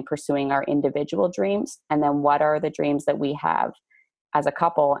on in pursuing our individual dreams? And then what are the dreams that we have as a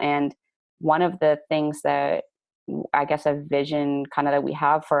couple? And one of the things that I guess a vision kind of that we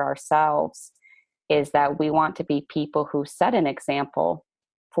have for ourselves is that we want to be people who set an example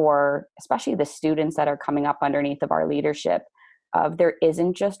for especially the students that are coming up underneath of our leadership, of there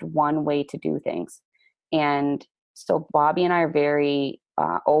isn't just one way to do things. And so Bobby and I are very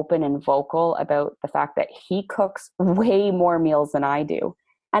open and vocal about the fact that he cooks way more meals than I do.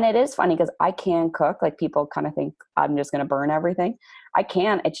 And it is funny because I can cook. People kind of think I'm just going to burn everything. I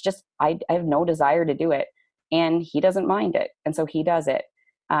can. It's just I have no desire to do it. And he doesn't mind it. And so he does it.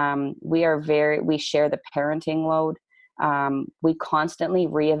 We share the parenting load. We constantly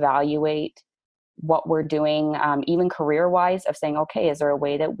reevaluate what we're doing, even career-wise, of saying, okay, is there a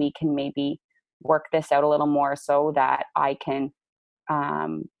way that we can maybe work this out a little more so that I can,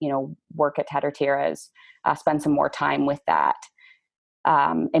 work at Tedder Tira's, spend some more time with that.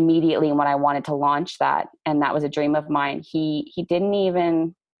 Immediately when I wanted to launch that, and that was a dream of mine, he didn't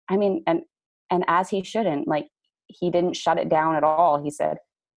even, and as he shouldn't, he didn't shut it down at all. He said,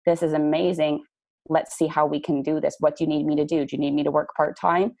 this is amazing. Let's see how we can do this. What do you need me to do? Do you need me to work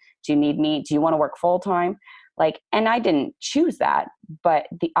part-time? Do you want to work full-time? And I didn't choose that, but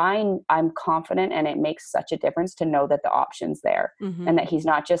I'm confident, and it makes such a difference to know that the option's there, and that he's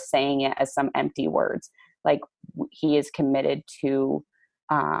not just saying it as some empty words. He is committed to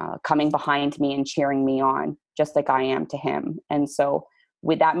coming behind me and cheering me on, just like I am to him. And so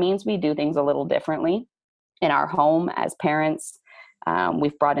that means we do things a little differently in our home as parents.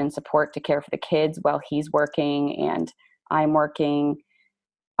 We've brought in support to care for the kids while he's working and I'm working.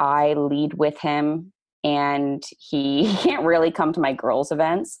 I lead with him, and he can't really come to my girls'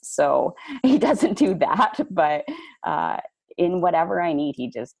 events, so he doesn't do that. But in whatever I need,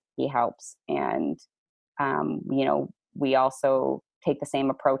 he helps. And we also take the same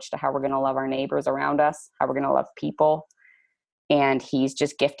approach to how we're going to love our neighbors around us, how we're going to love people. And he's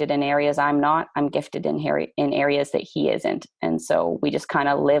just gifted in areas I'm not. I'm gifted in areas that he isn't. And so we just kind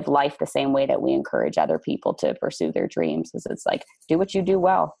of live life the same way that we encourage other people to pursue their dreams. It's do what you do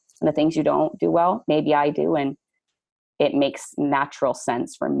well. and the things you don't do well, maybe I do. And it makes natural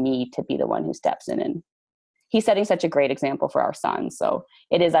sense for me to be the one who steps in. And he's setting such a great example for our sons. So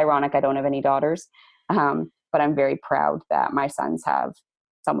it is ironic I don't have any daughters, but I'm very proud that my sons have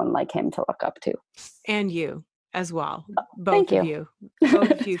someone like him to look up to. And you as well. Thank Both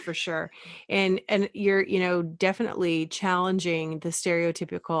of you for sure. And you're, definitely challenging the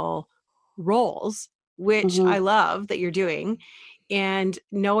stereotypical roles, which I love that you're doing. And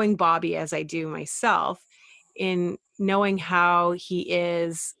knowing Bobby as I do myself, in knowing how he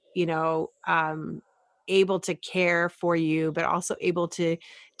is, able to care for you, but also able to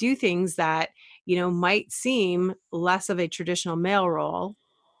do things that, might seem less of a traditional male role.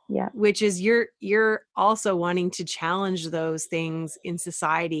 Yeah. Which is you're also wanting to challenge those things in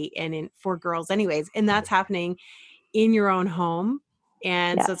society and for girls anyways. And that's happening in your own home.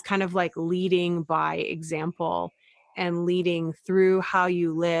 And so it's kind of like leading by example and leading through how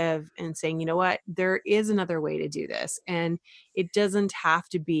you live and saying, you know what, there is another way to do this. And it doesn't have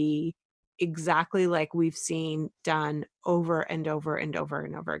to be exactly like we've seen done over and over and over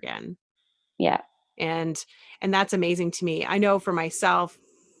and over again. Yeah. And that's amazing to me. I know for myself,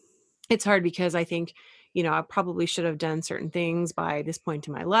 it's hard because I think, I probably should have done certain things by this point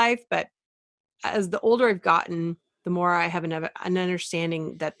in my life. But as the older I've gotten, the more I have an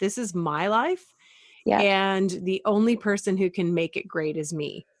understanding that this is my life. Yeah. And the only person who can make it great is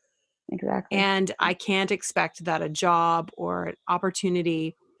me. Exactly. And I can't expect that a job or an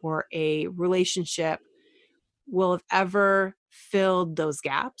opportunity or a relationship will have ever filled those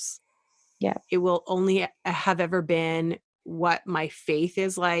gaps. Yeah. It will only have ever been what my faith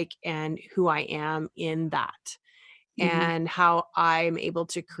is like and who I am in that and how I'm able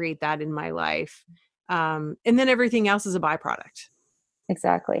to create that in my life. And then everything else is a byproduct.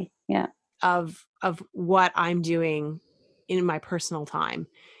 Exactly. Yeah. Of what I'm doing in my personal time.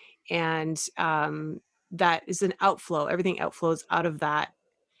 And that is an outflow. Everything outflows out of that.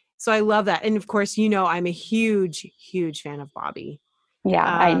 So I love that. And of course, I'm a huge, huge fan of Bobby. Yeah,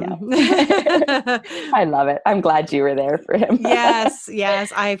 I know. I love it. I'm glad you were there for him. Yes.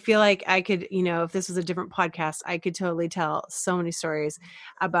 I feel like I could, if this was a different podcast, I could totally tell so many stories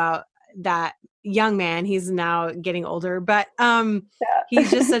about that young man. He's now getting older, but he's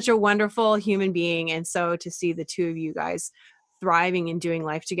just such a wonderful human being. And so to see the two of you guys thriving and doing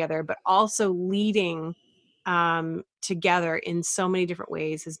life together, but also leading together in so many different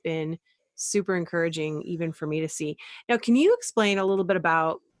ways has been super encouraging even for me to see. Now, can you explain a little bit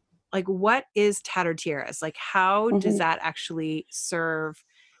about like what is Tattered Tiaras? Like how does that actually serve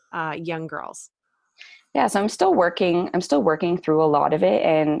young girls? Yeah, so I'm still working through a lot of it,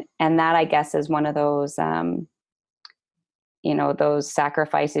 and that I guess is one of those those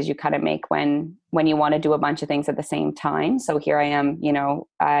sacrifices you kind of make when you want to do a bunch of things at the same time. So here I am,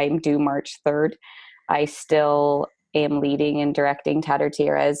 I'm due March 3rd. I still am leading and directing Tattered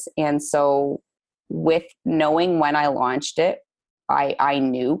Tiaras. And so with knowing when I launched it, I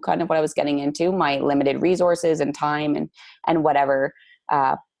knew kind of what I was getting into, my limited resources and time and whatever.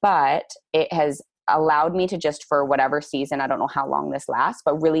 But it has allowed me to just for whatever season, I don't know how long this lasts,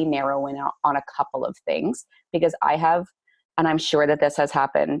 but really narrow in on a couple of things because I have, and I'm sure that this has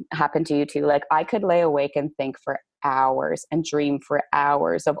happened to you too. Like I could lay awake and think for hours and dream for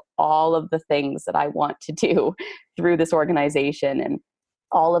hours of all of the things that I want to do through this organization and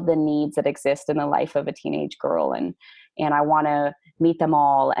all of the needs that exist in the life of a teenage girl. And I want to meet them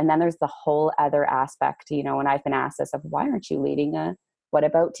all. And then there's the whole other aspect, when I've been asked this of why aren't you leading what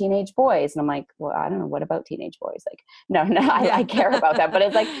about teenage boys? And I'm like, well, I don't know. What about teenage boys? Like, no, I care about that. But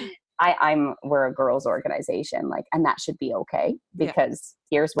it's like, we're a girls organization, like, and that should be okay because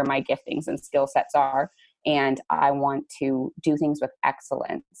here's where my giftings and skill sets are. And I want to do things with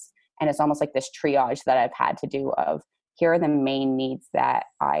excellence. And it's almost like this triage that I've had to do of here are the main needs that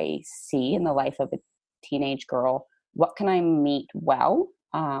I see in the life of a teenage girl. What can I meet well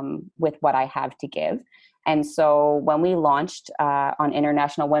with what I have to give? And so when we launched on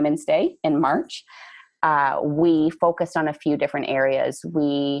International Women's Day in March, we focused on a few different areas.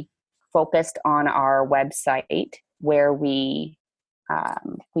 We focused on our website where we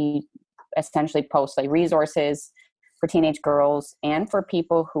essentially post like resources for teenage girls and for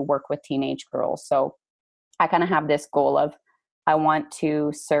people who work with teenage girls. So I kind of have this goal of I want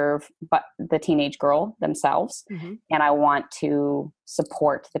to serve the teenage girl themselves, and I want to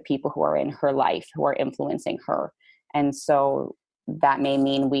support the people who are in her life, who are influencing her. And so that may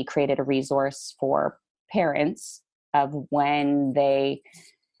mean we created a resource for parents of when they,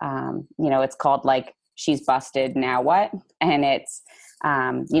 it's called like, she's busted, now what? And it's,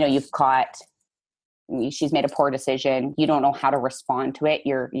 you've caught she's made a poor decision. You don't know how to respond to it.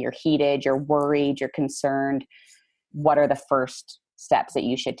 You're heated, you're worried, you're concerned. What are the first steps that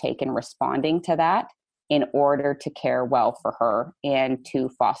you should take in responding to that in order to care well for her and to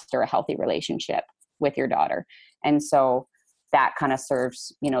foster a healthy relationship with your daughter? And so that kind of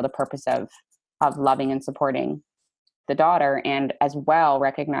serves, the purpose of loving and supporting the daughter, and as well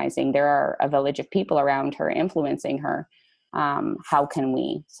recognizing there are a village of people around her influencing her. How can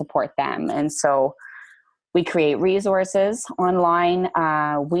we support them? And so we create resources online.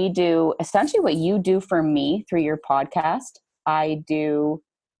 We do essentially what you do for me through your podcast. I do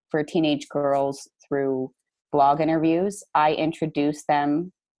for teenage girls through blog interviews. I introduce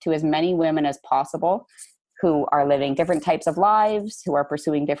them to as many women as possible who are living different types of lives, who are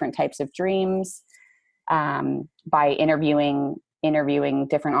pursuing different types of dreams, by interviewing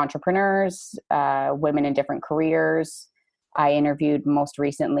different entrepreneurs, women in different careers. I interviewed most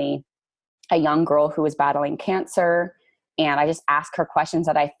recently a young girl who was battling cancer, and I just asked her questions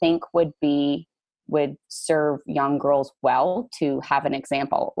that I think would serve young girls well to have an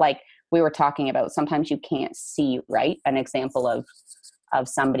example. Like we were talking about, sometimes you can't see, right, an example of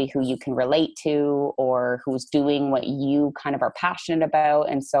somebody who you can relate to or who's doing what you kind of are passionate about.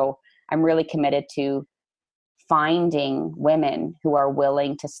 And so I'm really committed to finding women who are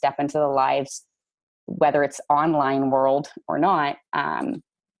willing to step into the lives, whether it's online world or not,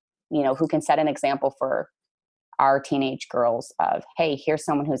 who can set an example for our teenage girls of, hey, here's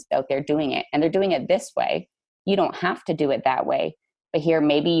someone who's out there doing it, and they're doing it this way. You don't have to do it that way, but here,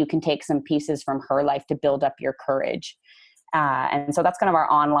 maybe you can take some pieces from her life to build up your courage. And so that's kind of our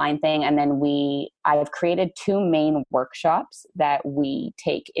online thing. And then I've created 2 main workshops that we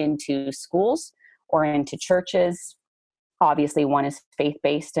take into schools or into churches. Obviously, one is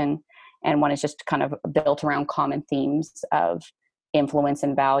faith-based and one is just kind of built around common themes of influence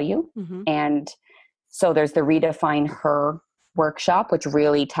and value. Mm-hmm. And so there's the Redefine Her workshop, which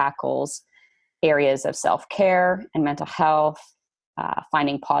really tackles areas of self-care and mental health,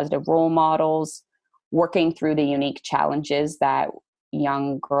 finding positive role models, working through the unique challenges that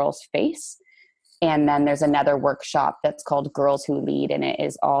young girls face. And then there's another workshop that's called Girls Who Lead, and it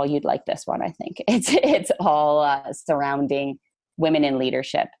is all, you'd like this one, I think. It's all surrounding women in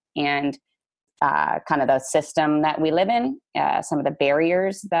leadership and kind of the system that we live in, some of the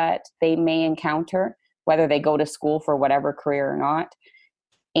barriers that they may encounter, whether they go to school for whatever career or not,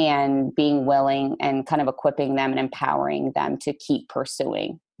 and being willing and kind of equipping them and empowering them to keep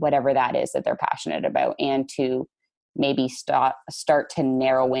pursuing whatever that is that they're passionate about, and to maybe start to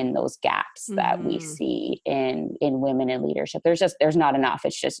narrow in those gaps that we see in women in leadership. There's not enough.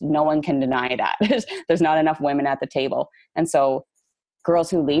 It's just, no one can deny that. There's not enough women at the table. And so Girls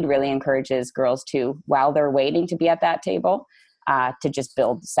Who Lead really encourages girls to, while they're waiting to be at that table, to just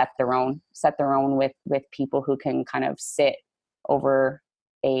set their own with people who can kind of sit over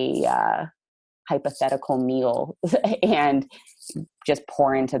a hypothetical meal and just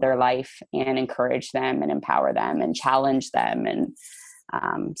pour into their life and encourage them and empower them and challenge them.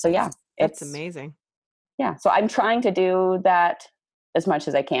 And so, yeah, it's amazing. Yeah. So I'm trying to do that as much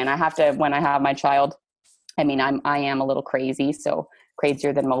as I can. I have to, when I have my child, I mean, I am a little crazy, so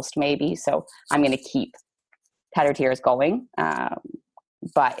crazier than most maybe. So I'm going to keep Tattered Tears going.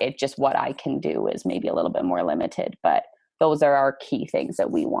 But it just, what I can do is maybe a little bit more limited, but those are our key things that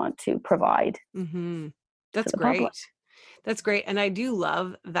we want to provide. Mm-hmm. That's great. Public. That's great. And I do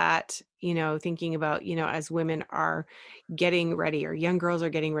love that, thinking about, as women are getting ready, or young girls are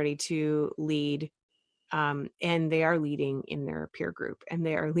getting ready to lead, and they are leading in their peer group, and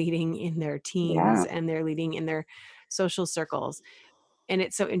they are leading in their teams, and they're leading in their social circles. And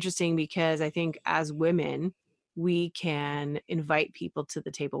it's so interesting because I think as women, we can invite people to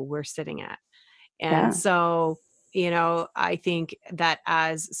the table we're sitting at. And so, I think that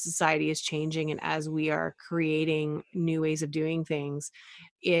as society is changing and as we are creating new ways of doing things,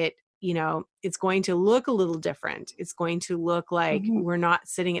 it's going to look a little different. It's going to look like we're not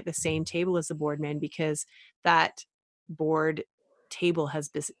sitting at the same table as the boardmen, because that board table has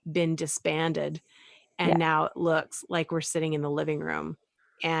been disbanded. And now it looks like we're sitting in the living room.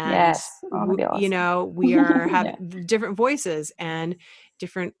 And, awesome. We are having different voices and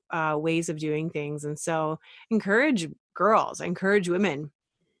different ways of doing things. And so encourage girls, encourage women,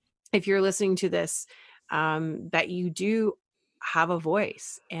 if you're listening to this, that you do have a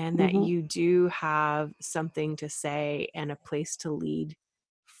voice, and that you do have something to say and a place to lead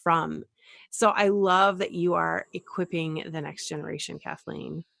from. So I love that you are equipping the next generation,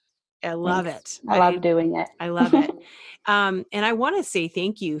 Kathleen. I love it. I love doing it. I love it. And I want to say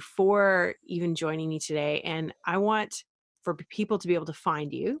thank you for even joining me today. And I want for people to be able to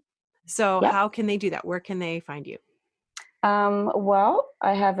find you. So Yep. how can they do that? Where can they find you? Well,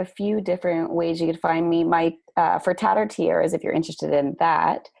 I have a few different ways you could find me. My for Tattered Tiaras, if you're interested in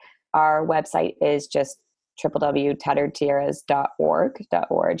that, our website is just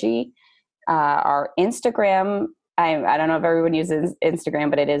www.tatteredtiaras.org. Our Instagram, I don't know if everyone uses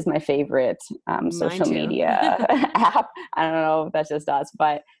Instagram, but it is my favorite social too. media app. I don't know if that's just us,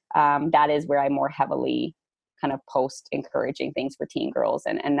 but that is where I more heavily kind of post encouraging things for teen girls,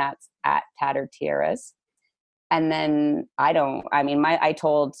 and that's at Tattered Tiaras. And then I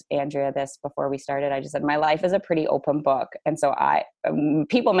told Andrea this before we started. I just said, my life is a pretty open book. And so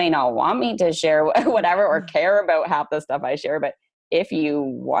people may not want me to share whatever or care about half the stuff I share, but if you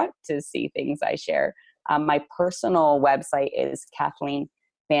want to see things I share, my personal website is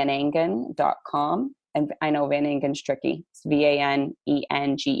KathleenVanEngen.com. And I know Van Engen's tricky. It's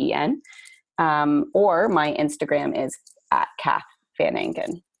VANENGEN. Or my Instagram is at Kath Van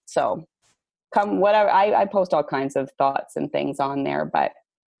Engen. So whatever, I post all kinds of thoughts and things on there,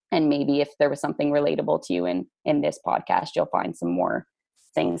 and maybe if there was something relatable to you in this podcast, you'll find some more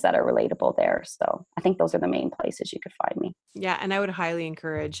things that are relatable there. So I think those are the main places you could find me. Yeah. And I would highly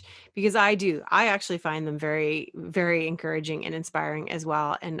encourage, because I actually find them very, very encouraging and inspiring as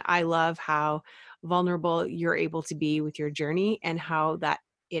well. And I love how vulnerable you're able to be with your journey, and how that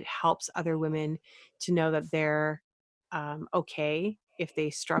it helps other women to know that they're okay if they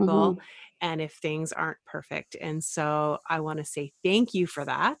struggle and if things aren't perfect. And so I want to say thank you for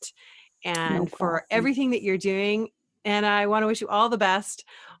that and for everything that you're doing. And I want to wish you all the best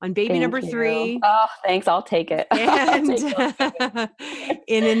on baby number 3. Oh, thanks. I'll take it. And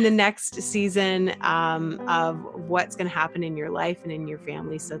in the next season of what's going to happen in your life and in your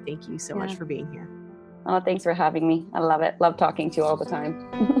family. So thank you so much for being here. Oh, thanks for having me. I love it. Love talking to you all the time.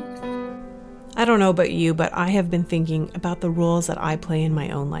 I don't know about you, but I have been thinking about the roles that I play in my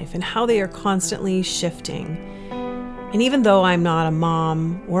own life and how they are constantly shifting. And even though I'm not a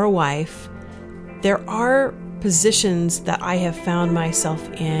mom or a wife, there are positions that I have found myself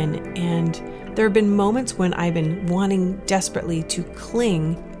in, and there have been moments when I've been wanting desperately to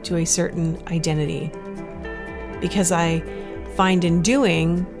cling to a certain identity, because I find in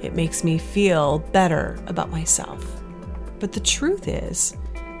doing it makes me feel better about myself. But the truth is,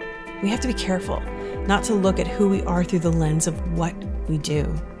 we have to be careful not to look at who we are through the lens of what we do,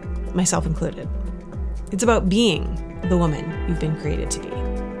 myself included. It's about being the woman you've been created to be.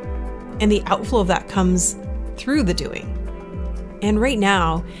 And the outflow of that comes through the doing. And right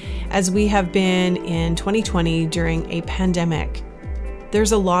now, as we have been in 2020 during a pandemic,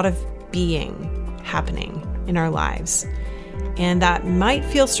 there's a lot of being happening in our lives. And that might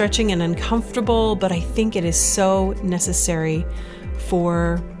feel stretching and uncomfortable, but I think it is so necessary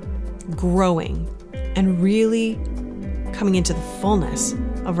for growing and really coming into the fullness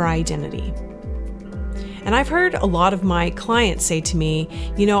of our identity. And I've heard a lot of my clients say to me,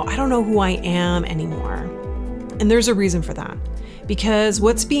 I don't know who I am anymore. And there's a reason for that, because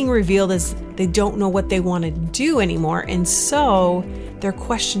what's being revealed is they don't know what they want to do anymore. And so they're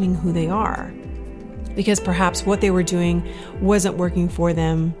questioning who they are, because perhaps what they were doing wasn't working for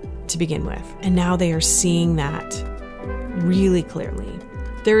them to begin with. And now they are seeing that really clearly.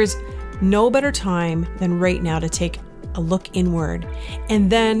 There is no better time than right now to take a look inward and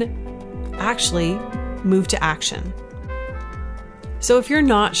then actually move to action. So if you're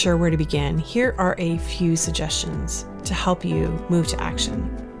not sure where to begin, here are a few suggestions to help you move to action.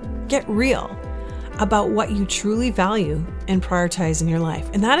 Get real about what you truly value and prioritize in your life.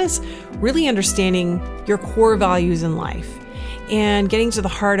 And that is really understanding your core values in life and getting to the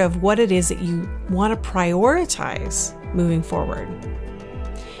heart of what it is that you want to prioritize moving forward.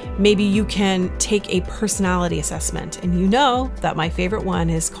 Maybe you can take a personality assessment, and you know that my favorite one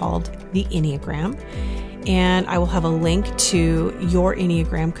is called the Enneagram. And I will have a link to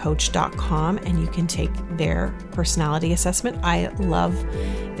yourenneagramcoach.com, and you can take their personality assessment. I love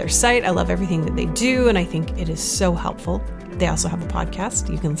their site. I love everything that they do, and I think it is so helpful. They also have a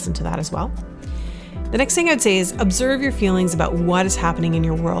podcast. You can listen to that as well. The next thing I'd say is observe your feelings about what is happening in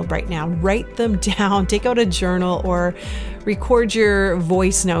your world right now. Write them down, take out a journal or record your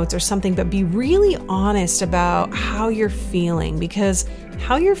voice notes or something, but be really honest about how you're feeling, because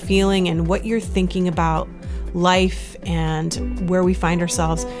how you're feeling and what you're thinking about life and where we find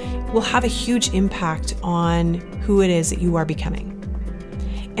ourselves will have a huge impact on who it is that you are becoming.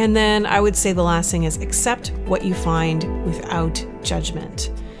 And then I would say the last thing is accept what you find without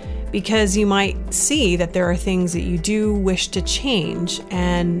judgment. Because you might see that there are things that you do wish to change,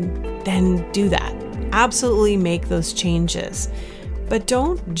 and then do that. Absolutely make those changes. But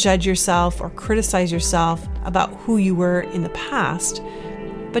don't judge yourself or criticize yourself about who you were in the past,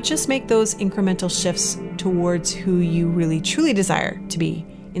 but just make those incremental shifts towards who you really truly desire to be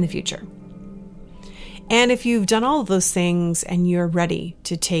in the future. And if you've done all of those things and you're ready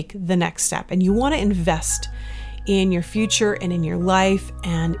to take the next step and you want to invest in your future and in your life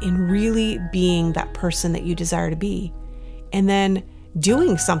and in really being that person that you desire to be, and then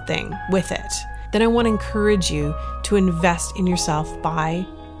doing something with it, then I want to encourage you to invest in yourself by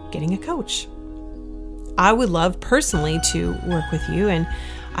getting a coach. I would love personally to work with you, and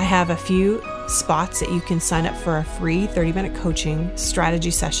I have a few spots that you can sign up for a free 30-minute coaching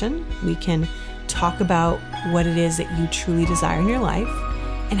strategy session. We can talk about what it is that you truly desire in your life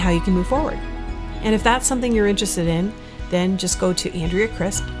and how you can move forward. And if that's something you're interested in, then just go to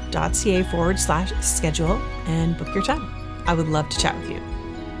andreacrisp.ca/schedule and book your time. I would love to chat with you.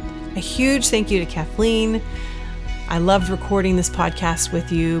 A huge thank you to Kathleen. I loved recording this podcast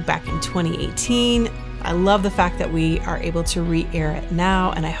with you back in 2018. I love the fact that we are able to re-air it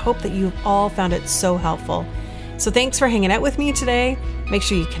now, and I hope that you've all found it so helpful. So thanks for hanging out with me today. Make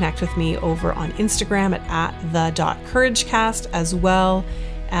sure you connect with me over on Instagram at @the.couragecast, as well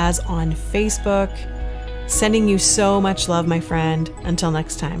as on Facebook. Sending you so much love, my friend. Until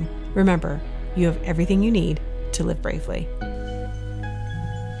next time, remember, you have everything you need to live bravely.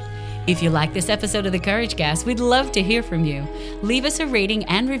 If you like this episode of The Courage Cast, we'd love to hear from you. Leave us a rating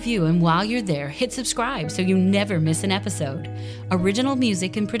and review, and while you're there, hit subscribe so you never miss an episode. Original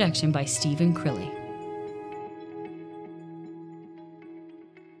music and production by Stephen Crilly.